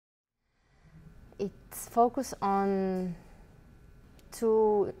It's focused on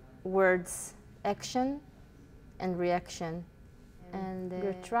two words, action and reaction. And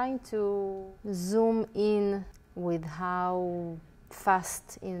we're trying to zoom in with how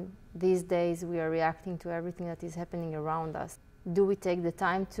fast in these days we are reacting to everything that is happening around us. Do we take the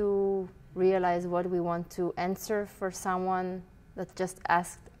time to realize what we want to answer for someone that just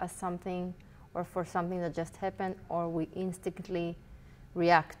asked us something, or for something that just happened, or we instinctively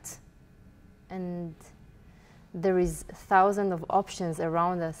react? And there is thousands of options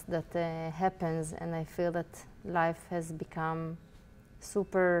around us that happens, and I feel that life has become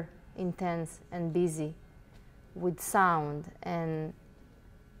super intense and busy with sound and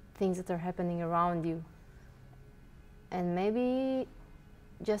things that are happening around you. And maybe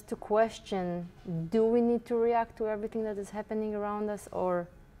just to question, do we need to react to everything that is happening around us, or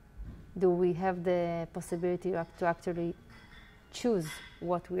do we have the possibility to actually choose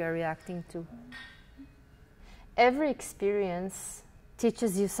what we are reacting to? Every experience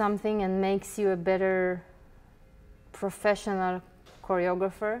teaches you something and makes you a better professional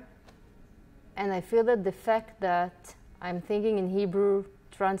choreographer. And I feel that the fact that I'm thinking in Hebrew,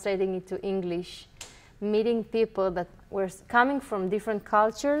 translating it to English, meeting people that were coming from different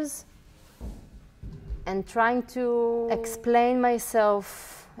cultures and trying to explain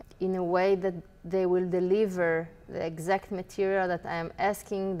myself in a way that they will deliver the exact material that I am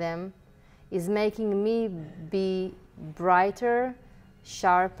asking them is making me be brighter,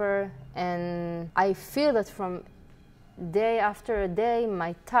 sharper, and I feel that from day after day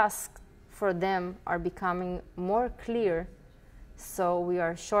my tasks for them are becoming more clear, so we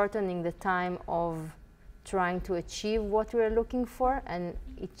are shortening the time of trying to achieve what we're looking for, and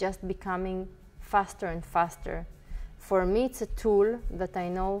it's just becoming faster and faster. For me, it's a tool that I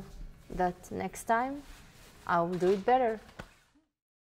know that next time I'll do it better.